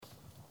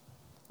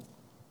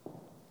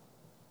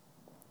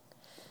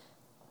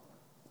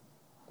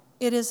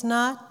It is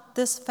not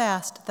this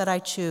fast that I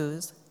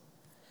choose,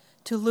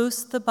 to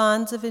loose the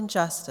bonds of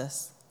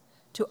injustice,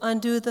 to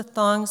undo the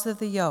thongs of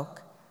the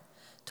yoke,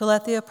 to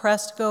let the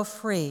oppressed go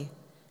free,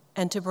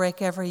 and to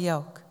break every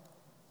yoke.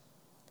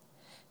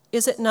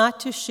 Is it not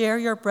to share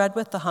your bread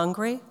with the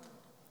hungry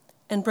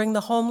and bring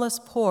the homeless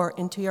poor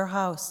into your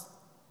house?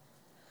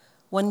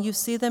 When you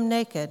see them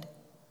naked,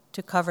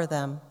 to cover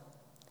them,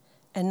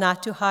 and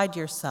not to hide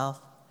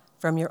yourself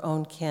from your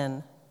own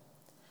kin.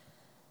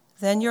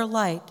 Then your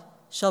light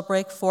shall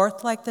break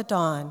forth like the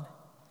dawn,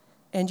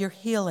 and your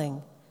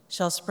healing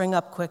shall spring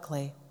up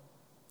quickly.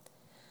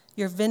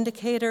 Your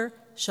vindicator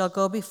shall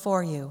go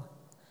before you.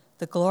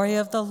 The glory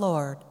of the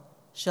Lord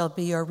shall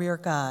be your rear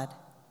guard.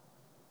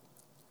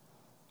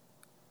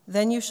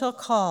 Then you shall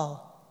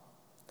call,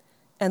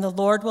 and the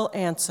Lord will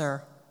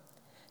answer.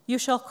 You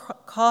shall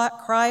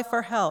cry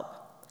for help,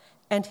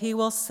 and he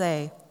will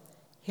say,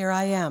 "Here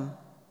I am."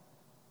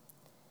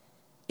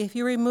 If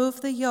you remove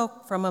the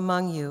yoke from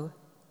among you,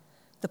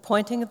 the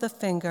pointing of the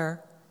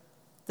finger,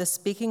 the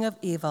speaking of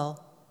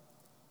evil,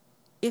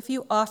 if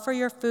you offer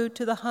your food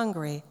to the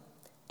hungry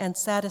and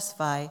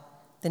satisfy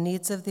the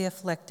needs of the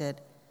afflicted,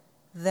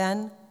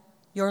 then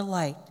your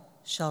light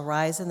shall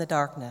rise in the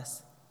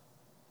darkness,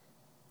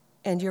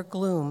 and your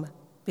gloom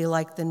be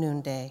like the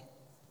noonday.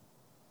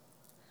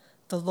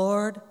 The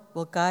Lord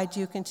will guide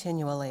you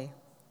continually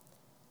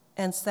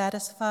and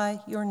satisfy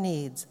your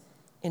needs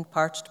in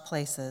parched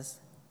places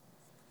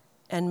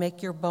and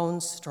make your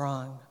bones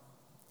strong.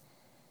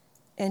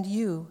 And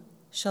you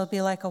shall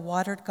be like a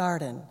watered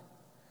garden,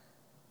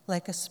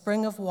 like a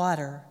spring of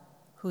water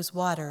whose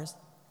waters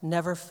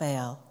never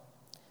fail.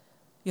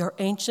 Your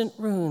ancient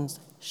ruins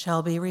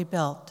shall be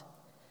rebuilt.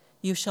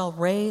 You shall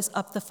raise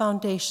up the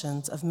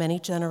foundations of many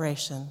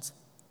generations.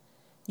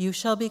 You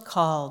shall be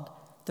called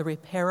the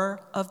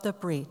repairer of the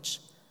breach,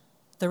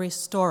 the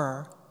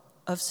restorer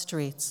of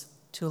streets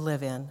to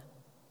live in.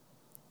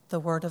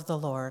 The word of the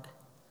Lord.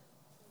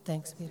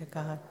 Thanks be to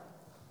God.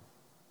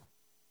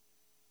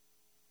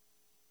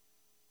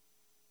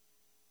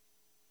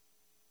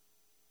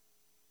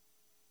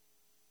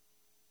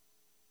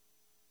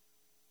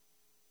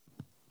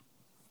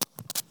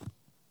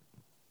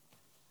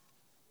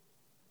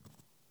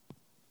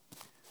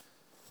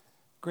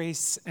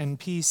 Grace and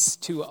peace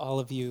to all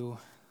of you.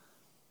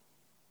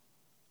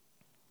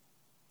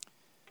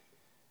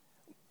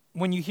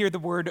 When you hear the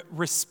word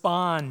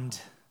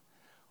respond,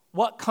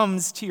 what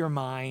comes to your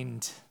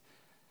mind?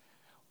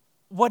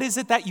 What is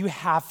it that you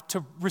have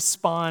to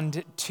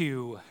respond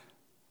to?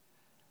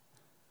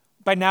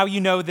 By now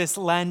you know this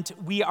Lent,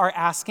 we are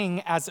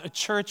asking as a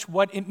church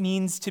what it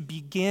means to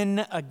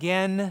begin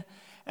again.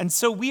 And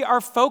so we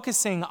are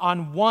focusing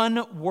on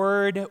one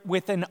word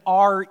with an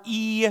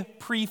RE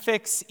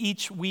prefix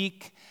each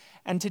week,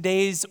 and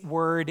today's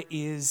word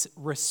is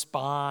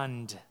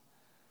respond.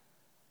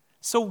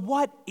 So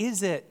what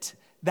is it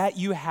that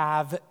you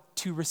have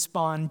to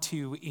respond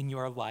to in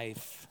your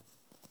life?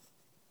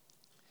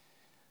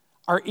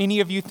 Are any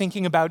of you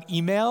thinking about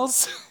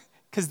emails?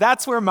 Because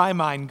that's where my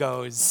mind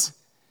goes.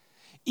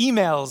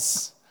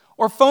 Emails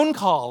or phone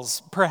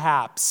calls,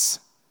 perhaps.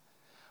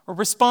 Or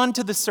respond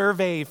to the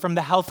survey from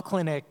the health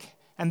clinic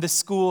and the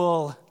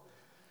school,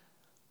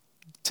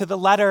 to the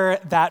letter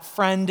that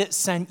friend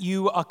sent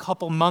you a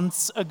couple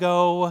months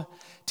ago,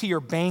 to your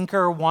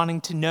banker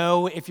wanting to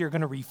know if you're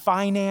going to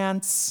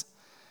refinance.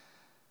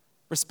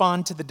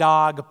 Respond to the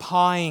dog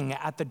pawing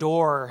at the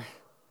door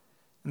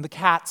and the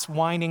cats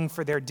whining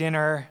for their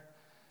dinner,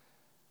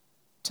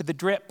 to the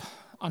drip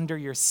under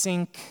your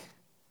sink,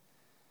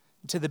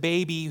 to the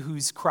baby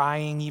who's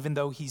crying even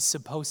though he's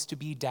supposed to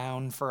be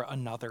down for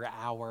another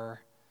hour.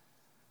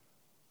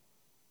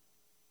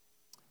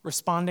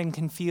 Responding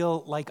can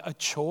feel like a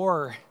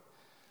chore.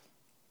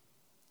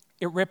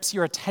 It rips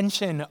your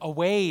attention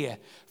away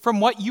from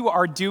what you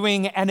are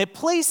doing and it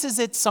places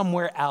it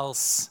somewhere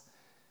else.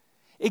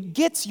 It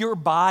gets your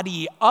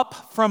body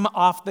up from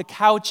off the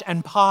couch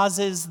and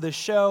pauses the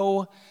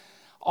show.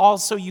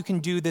 Also, you can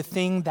do the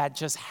thing that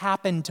just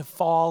happened to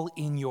fall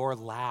in your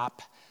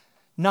lap.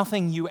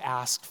 Nothing you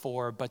asked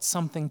for, but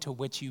something to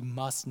which you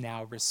must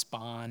now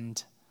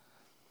respond.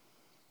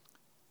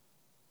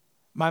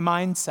 My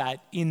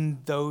mindset in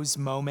those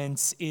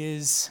moments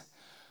is,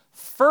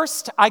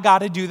 first I got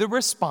to do the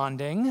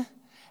responding,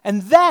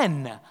 and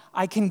then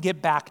I can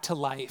get back to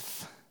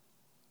life.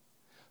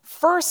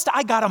 First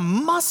I got to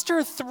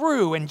muster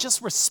through and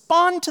just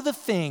respond to the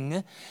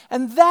thing,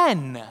 and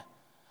then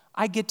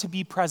I get to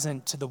be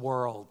present to the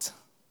world.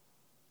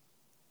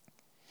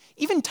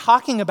 Even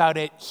talking about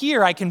it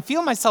here, I can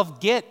feel myself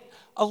get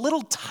a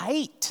little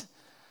tight.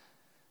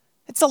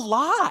 It's a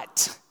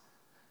lot.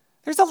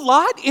 There's a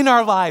lot in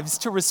our lives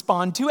to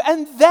respond to.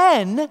 And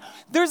then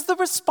there's the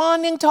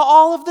responding to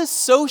all of the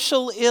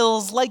social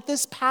ills like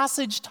this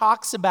passage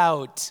talks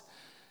about.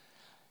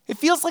 It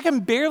feels like I'm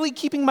barely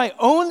keeping my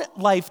own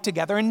life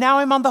together, and now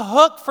I'm on the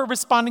hook for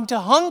responding to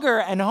hunger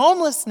and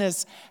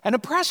homelessness and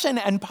oppression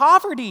and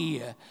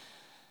poverty.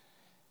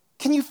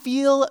 Can you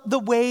feel the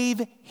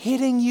wave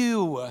hitting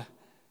you?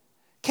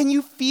 Can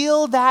you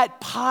feel that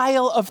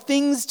pile of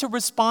things to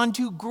respond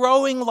to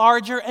growing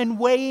larger and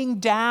weighing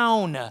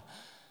down?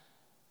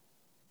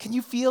 Can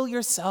you feel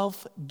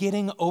yourself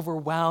getting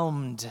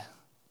overwhelmed?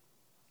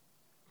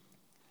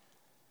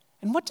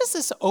 And what does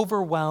this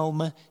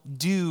overwhelm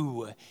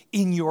do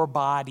in your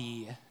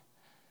body?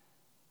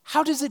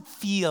 How does it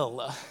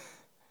feel?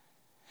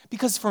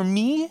 Because for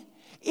me,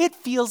 it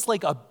feels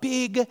like a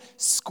big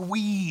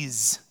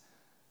squeeze,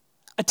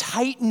 a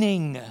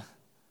tightening.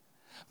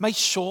 My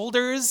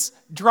shoulders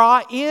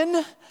draw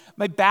in,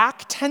 my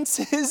back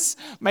tenses,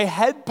 my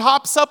head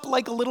pops up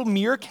like a little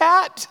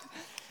meerkat,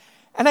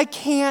 and I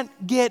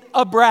can't get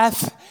a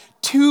breath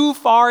too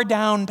far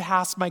down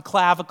past my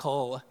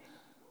clavicle.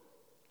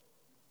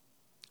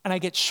 And I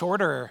get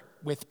shorter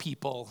with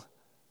people,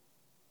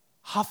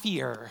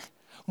 huffier,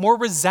 more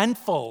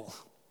resentful.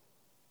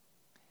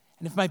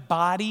 And if my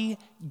body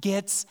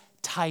gets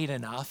tight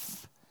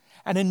enough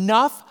and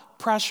enough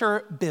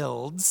pressure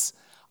builds,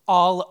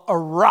 I'll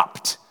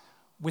erupt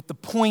with the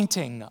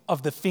pointing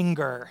of the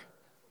finger.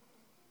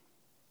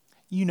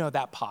 You know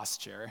that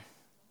posture.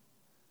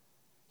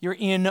 You're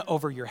in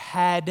over your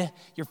head,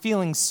 you're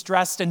feeling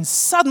stressed, and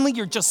suddenly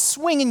you're just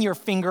swinging your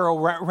finger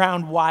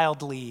around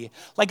wildly,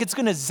 like it's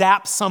gonna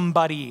zap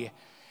somebody.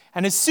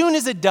 And as soon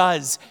as it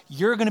does,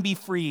 you're gonna be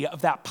free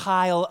of that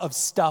pile of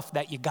stuff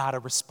that you gotta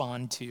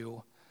respond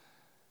to.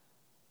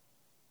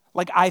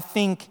 Like, I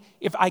think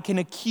if I can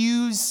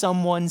accuse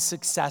someone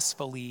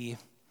successfully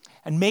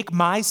and make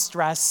my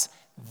stress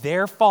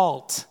their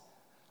fault,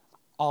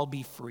 I'll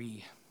be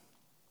free.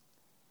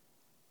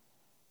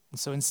 And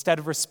so instead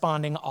of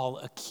responding, I'll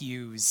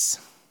accuse.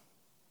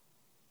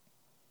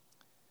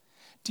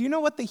 Do you know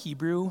what the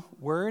Hebrew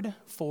word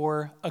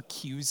for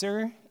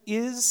accuser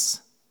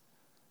is?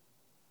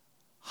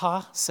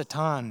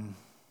 Ha-Satan.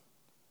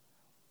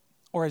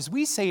 Or as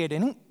we say it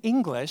in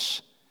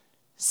English,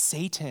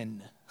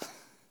 Satan.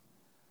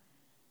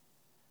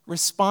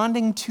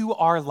 Responding to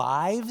our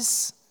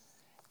lives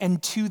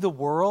and to the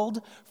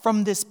world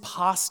from this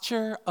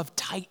posture of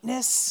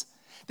tightness,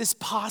 this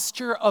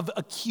posture of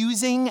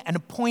accusing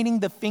and pointing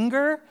the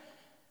finger,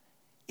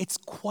 it's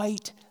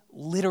quite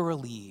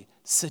literally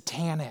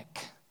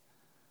satanic.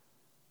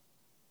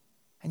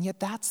 And yet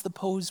that's the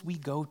pose we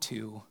go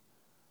to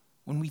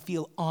when we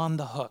feel on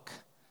the hook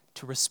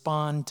to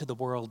respond to the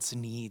world's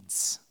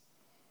needs.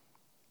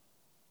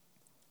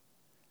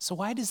 So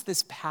why does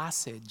this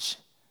passage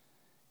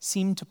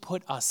seem to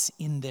put us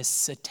in this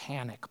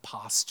satanic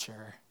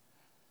posture?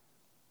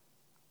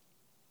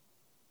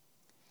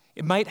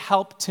 It might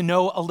help to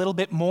know a little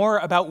bit more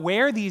about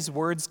where these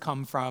words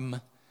come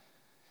from,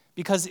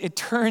 because it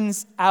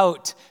turns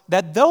out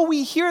that though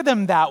we hear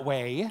them that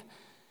way,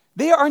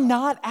 they are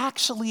not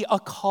actually a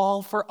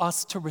call for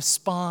us to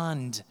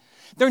respond.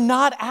 They're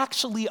not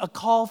actually a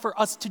call for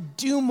us to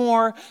do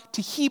more,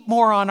 to heap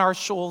more on our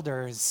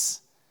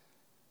shoulders.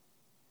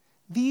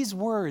 These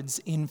words,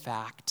 in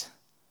fact,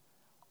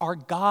 are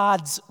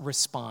God's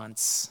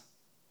response.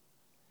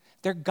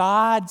 They're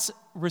God's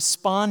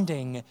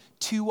responding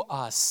to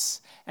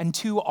us and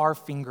to our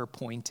finger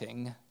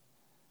pointing.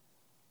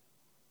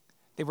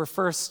 They were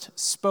first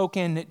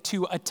spoken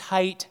to a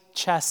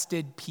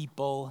tight-chested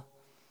people.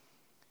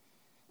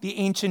 The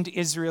ancient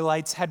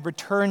Israelites had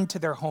returned to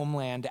their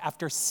homeland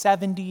after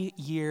 70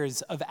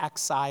 years of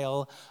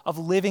exile, of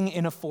living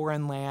in a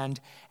foreign land,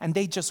 and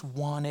they just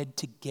wanted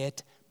to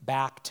get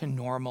back to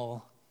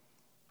normal.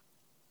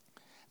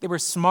 They were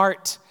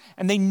smart,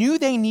 and they knew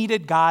they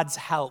needed God's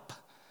help.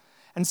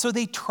 And so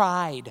they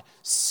tried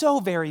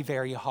so very,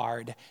 very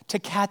hard to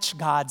catch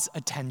God's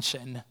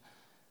attention.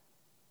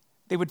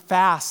 They would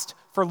fast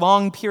for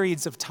long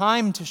periods of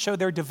time to show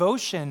their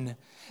devotion.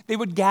 They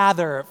would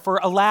gather for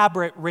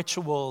elaborate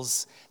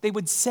rituals. They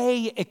would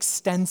say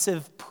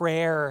extensive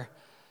prayer.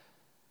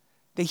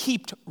 They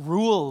heaped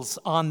rules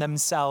on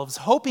themselves,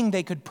 hoping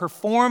they could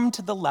perform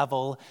to the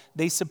level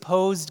they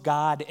supposed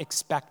God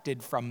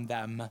expected from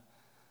them.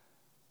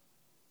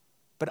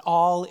 But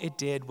all it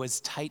did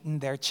was tighten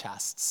their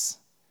chests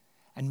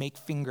and make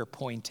finger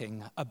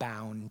pointing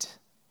abound.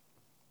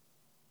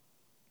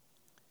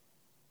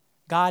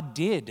 God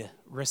did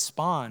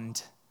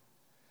respond,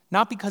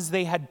 not because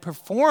they had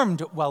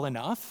performed well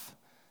enough,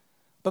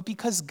 but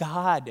because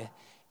God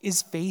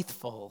is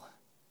faithful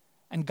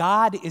and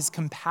God is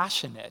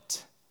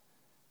compassionate.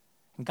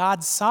 And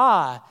God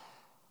saw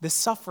the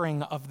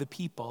suffering of the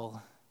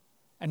people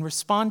and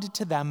responded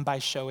to them by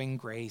showing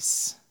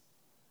grace.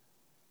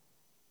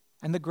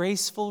 And the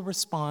graceful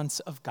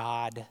response of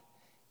God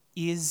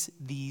is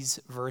these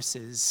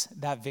verses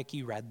that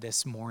Vicky read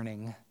this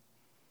morning.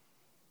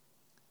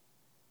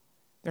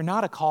 They're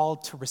not a call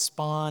to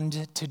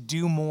respond, to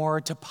do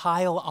more, to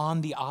pile on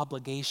the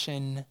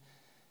obligation.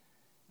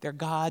 They're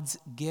God's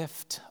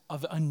gift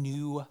of a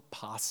new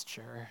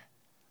posture.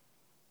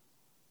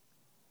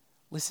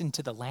 Listen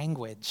to the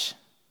language.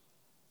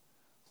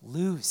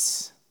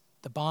 Loose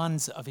the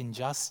bonds of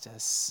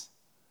injustice.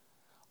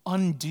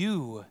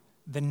 Undo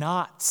the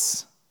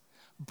knots.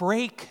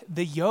 Break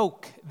the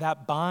yoke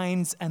that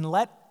binds and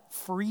let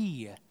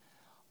free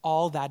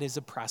all that is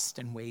oppressed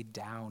and weighed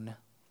down.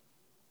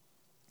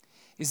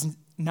 Is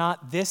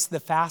not this the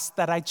fast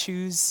that I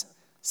choose,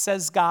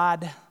 says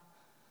God?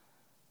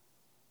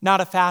 Not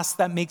a fast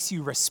that makes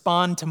you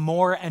respond to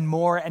more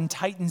and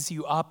tightens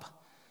you up,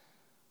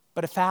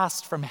 but a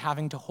fast from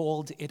having to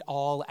hold it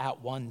all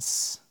at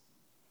once.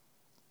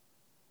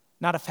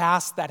 Not a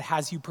fast that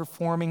has you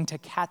performing to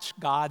catch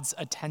God's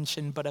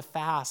attention, but a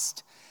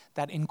fast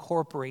that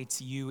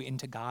incorporates you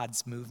into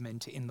God's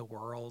movement in the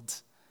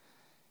world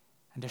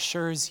and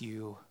assures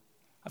you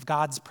of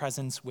God's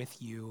presence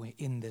with you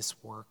in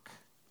this work.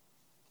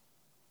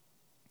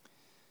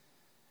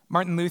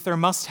 Martin Luther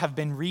must have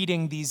been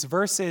reading these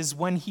verses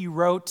when he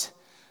wrote,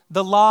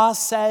 "The law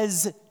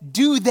says,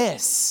 do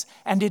this,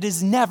 and it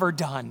is never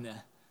done.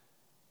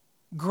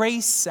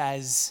 Grace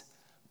says,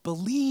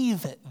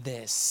 believe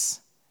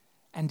this,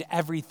 and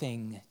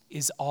everything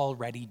is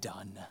already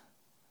done."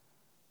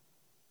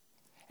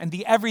 And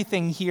the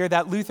everything here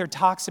that Luther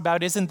talks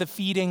about isn't the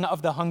feeding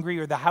of the hungry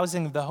or the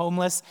housing of the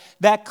homeless.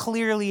 That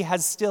clearly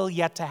has still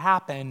yet to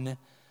happen.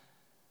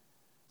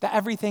 The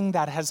everything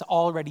that has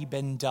already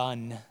been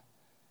done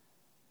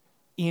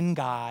in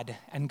God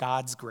and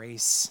God's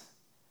grace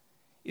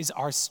is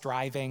our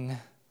striving,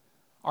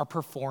 our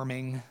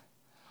performing,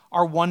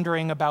 our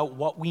wondering about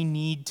what we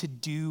need to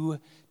do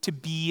to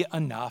be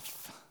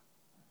enough.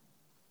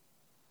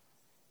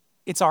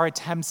 It's our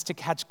attempts to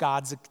catch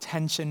God's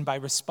attention by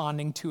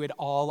responding to it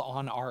all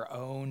on our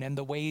own, and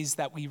the ways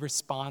that we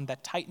respond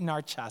that tighten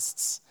our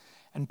chests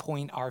and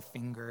point our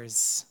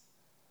fingers.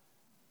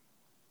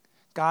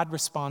 God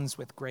responds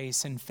with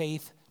grace, and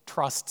faith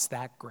trusts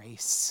that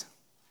grace.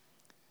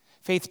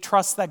 Faith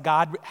trusts that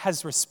God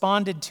has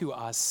responded to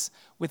us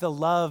with a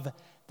love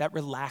that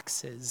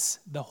relaxes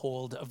the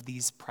hold of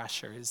these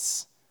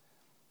pressures.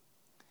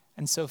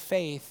 And so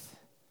faith,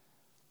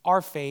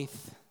 our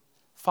faith,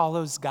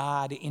 follows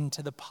God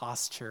into the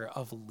posture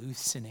of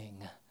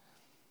loosening.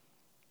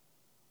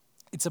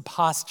 It's a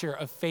posture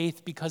of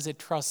faith because it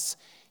trusts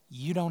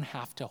you don't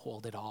have to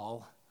hold it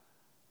all.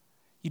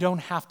 You don't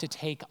have to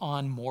take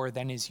on more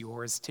than is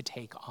yours to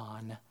take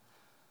on.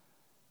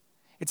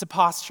 It's a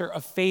posture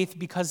of faith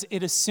because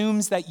it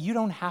assumes that you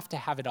don't have to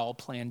have it all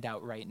planned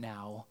out right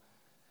now.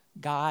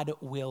 God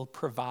will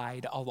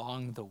provide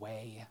along the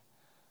way.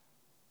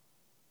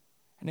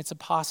 And it's a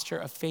posture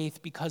of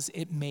faith because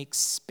it makes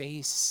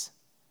space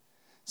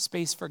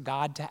for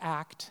God to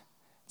act,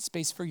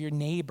 space for your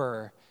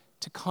neighbor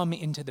to come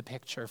into the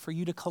picture, for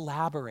you to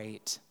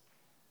collaborate.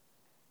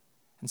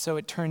 And so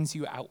it turns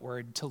you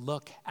outward to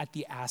look at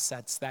the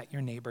assets that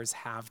your neighbors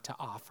have to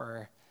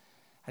offer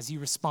as you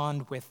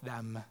respond with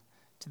them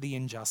to the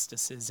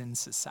injustices in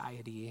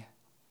society.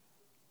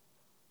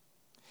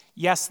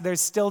 Yes,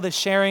 there's still the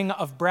sharing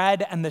of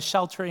bread and the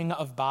sheltering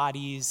of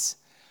bodies,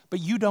 but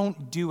you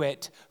don't do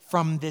it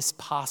from this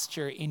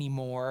posture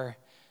anymore.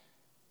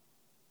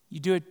 You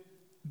do it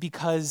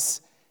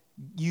because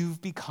you've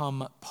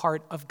become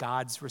part of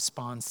God's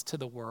response to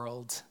the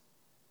world.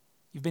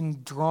 You've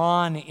been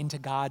drawn into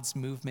God's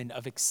movement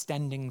of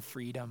extending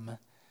freedom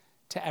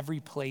to every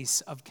place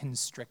of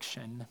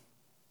constriction.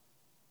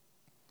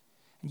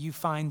 And you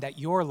find that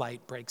your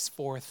light breaks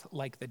forth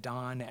like the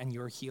dawn and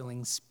your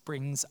healing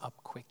springs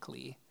up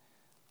quickly.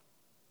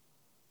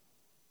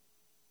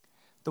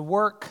 The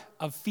work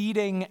of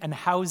feeding and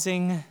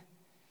housing,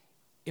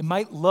 it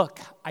might look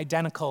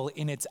identical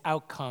in its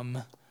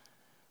outcome,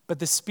 but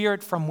the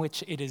spirit from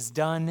which it is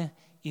done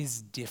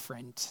is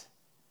different.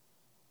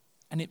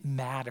 And it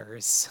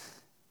matters.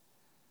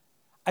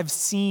 I've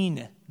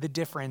seen the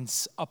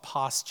difference a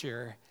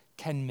posture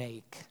can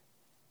make.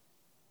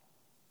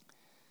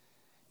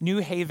 New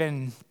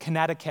Haven,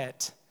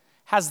 Connecticut,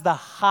 has the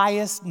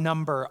highest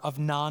number of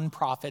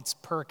nonprofits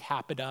per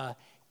capita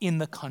in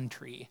the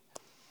country.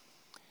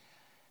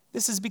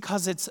 This is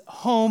because it's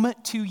home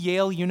to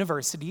Yale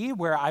University,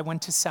 where I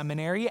went to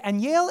seminary,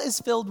 and Yale is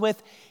filled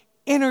with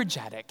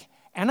energetic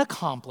and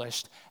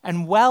accomplished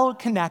and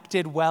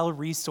well-connected,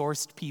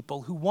 well-resourced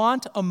people who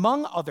want,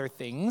 among other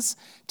things,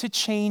 to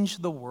change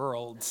the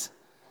world.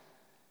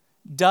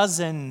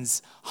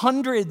 Dozens,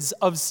 hundreds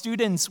of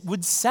students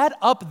would set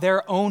up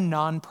their own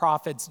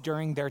nonprofits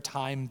during their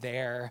time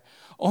there,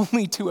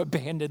 only to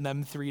abandon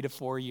them 3 to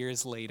 4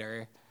 years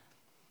later.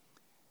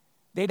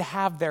 They'd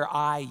have their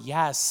eye,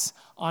 yes,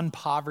 on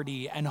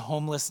poverty and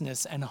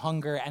homelessness and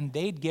hunger, and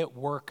they'd get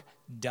work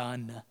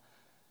done.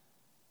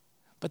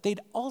 But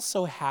they'd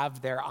also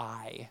have their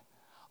eye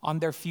on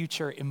their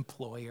future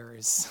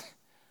employers,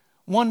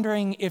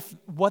 wondering if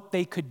what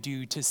they could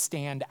do to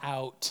stand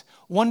out,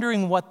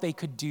 wondering what they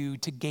could do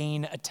to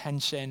gain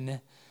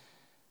attention.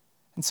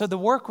 And so the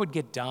work would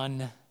get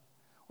done,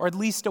 or at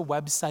least a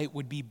website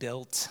would be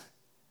built.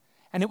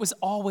 And it was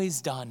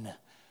always done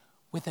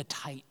with a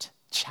tight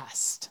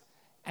chest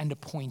and a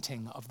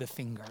pointing of the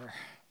finger.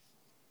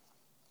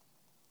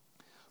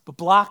 But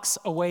blocks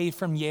away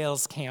from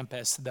Yale's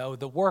campus, though,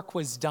 the work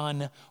was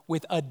done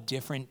with a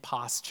different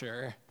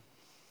posture.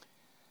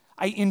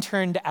 I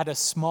interned at a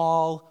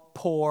small,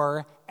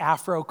 poor,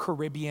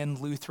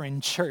 Afro-Caribbean Lutheran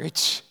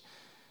church.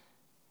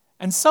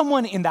 And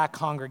someone in that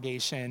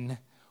congregation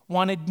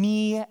wanted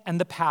me and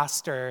the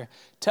pastor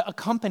to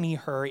accompany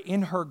her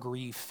in her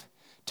grief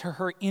to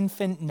her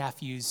infant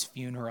nephew's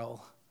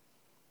funeral.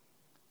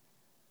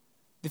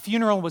 The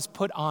funeral was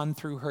put on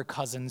through her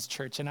cousin's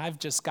church, and I've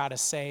just got to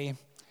say,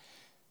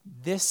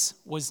 this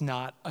was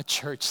not a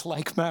church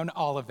like Mount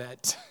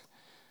Olivet.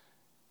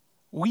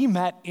 We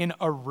met in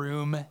a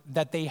room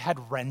that they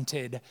had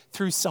rented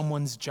through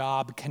someone's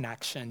job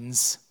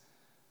connections.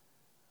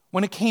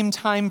 When it came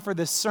time for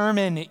the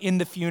sermon in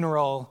the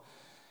funeral,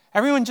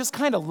 everyone just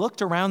kind of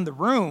looked around the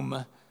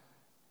room,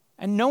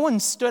 and no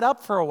one stood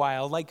up for a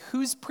while, like,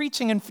 who's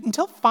preaching?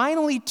 Until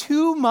finally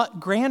two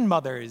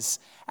grandmothers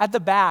at the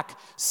back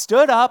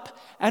stood up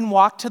and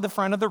walked to the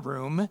front of the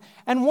room,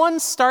 and one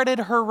started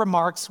her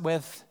remarks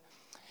with,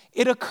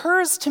 "It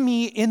occurs to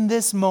me in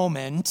this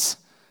moment,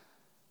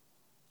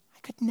 I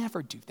could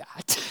never do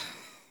that."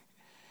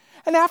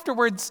 And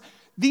afterwards,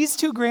 these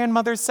two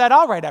grandmothers said,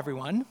 "All right,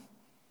 everyone,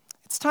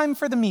 it's time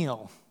for the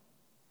meal.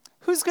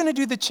 Who's going to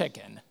do the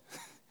chicken?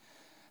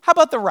 How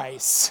about the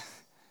rice?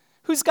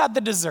 Who's got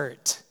the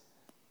dessert?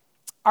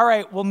 All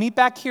right, we'll meet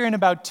back here in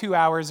about 2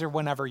 hours or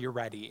whenever you're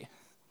ready."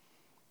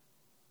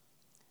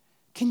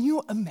 Can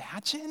you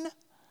imagine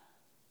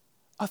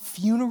a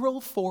funeral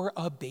for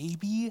a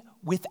baby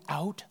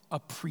without a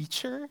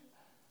preacher?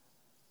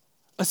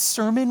 A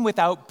sermon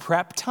without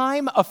prep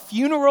time? A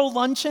funeral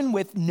luncheon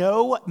with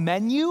no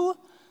menu?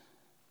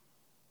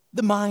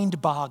 The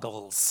mind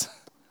boggles.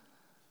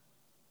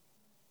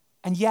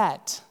 And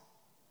yet,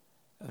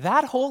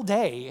 that whole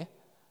day,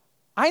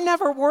 I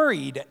never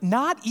worried,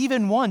 not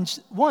even once,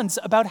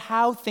 about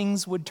how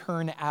things would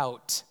turn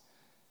out,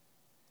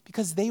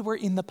 because they were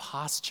in the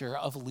posture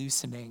of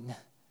loosening,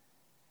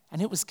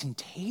 and it was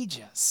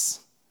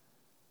contagious.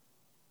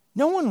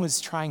 No one was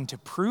trying to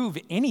prove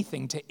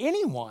anything to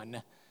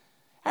anyone.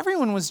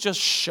 Everyone was just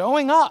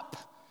showing up,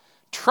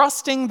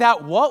 trusting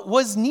that what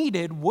was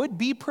needed would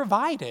be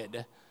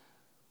provided.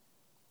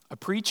 A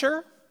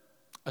preacher,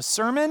 a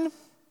sermon,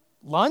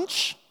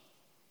 lunch.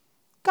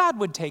 God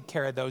would take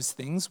care of those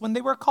things when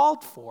they were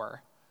called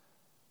for.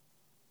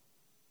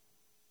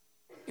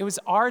 It was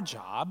our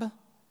job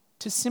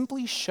to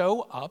simply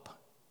show up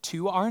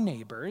to our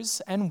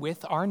neighbors and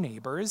with our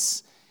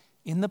neighbors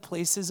in the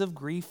places of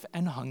grief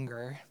and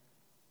hunger,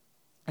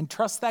 and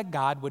trust that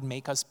God would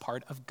make us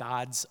part of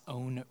God's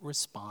own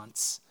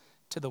response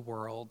to the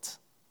world.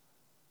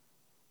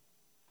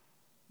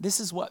 This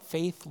is what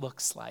faith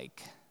looks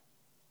like.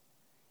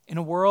 In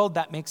a world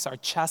that makes our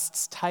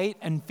chests tight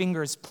and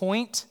fingers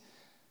point,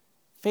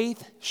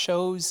 faith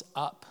shows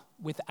up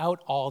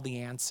without all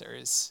the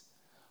answers,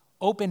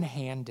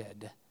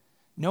 open-handed,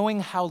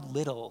 knowing how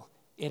little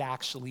it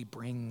actually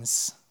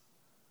brings.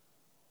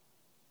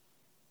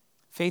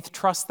 Faith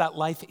trusts that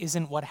life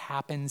isn't what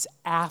happens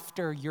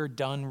after you're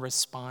done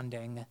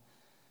responding.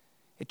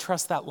 It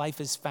trusts that life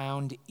is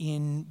found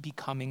in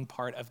becoming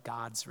part of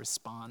God's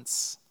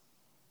response.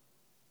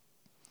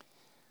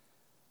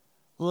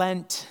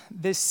 Lent,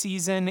 this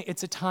season,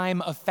 it's a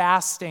time of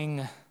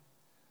fasting.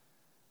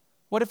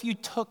 What if you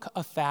took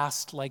a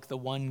fast like the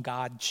one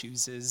God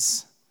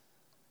chooses?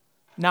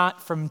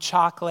 Not from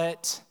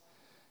chocolate,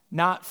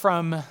 not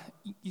from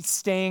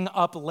staying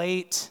up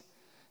late,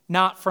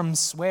 not from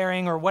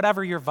swearing or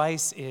whatever your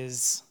vice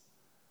is.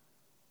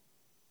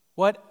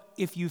 What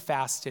if you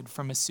fasted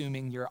from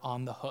assuming you're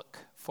on the hook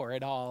for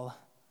it all?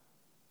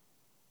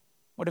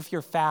 What if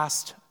your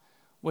fast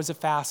was a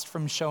fast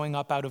from showing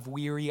up out of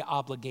weary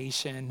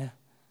obligation?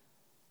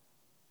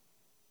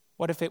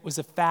 What if it was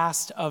a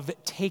fast of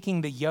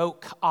taking the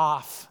yoke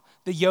off,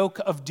 the yoke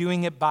of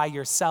doing it by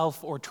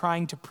yourself or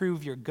trying to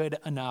prove you're good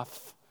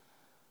enough?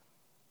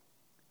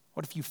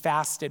 What if you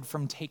fasted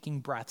from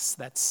taking breaths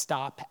that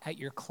stop at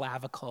your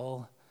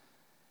clavicle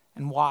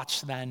and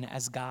watch then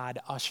as God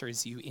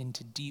ushers you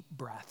into deep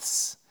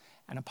breaths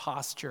and a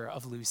posture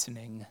of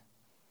loosening?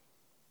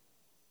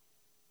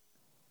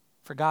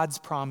 For God's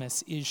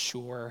promise is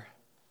sure.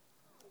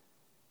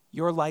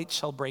 Your light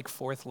shall break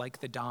forth like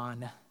the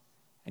dawn,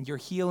 and your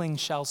healing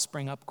shall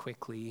spring up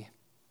quickly.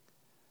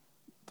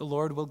 The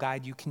Lord will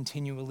guide you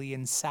continually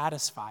and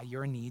satisfy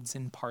your needs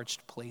in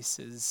parched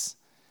places,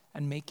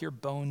 and make your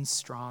bones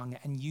strong,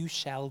 and you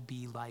shall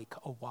be like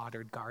a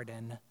watered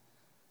garden,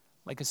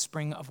 like a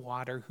spring of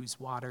water whose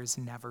waters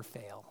never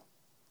fail.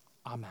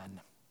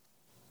 Amen.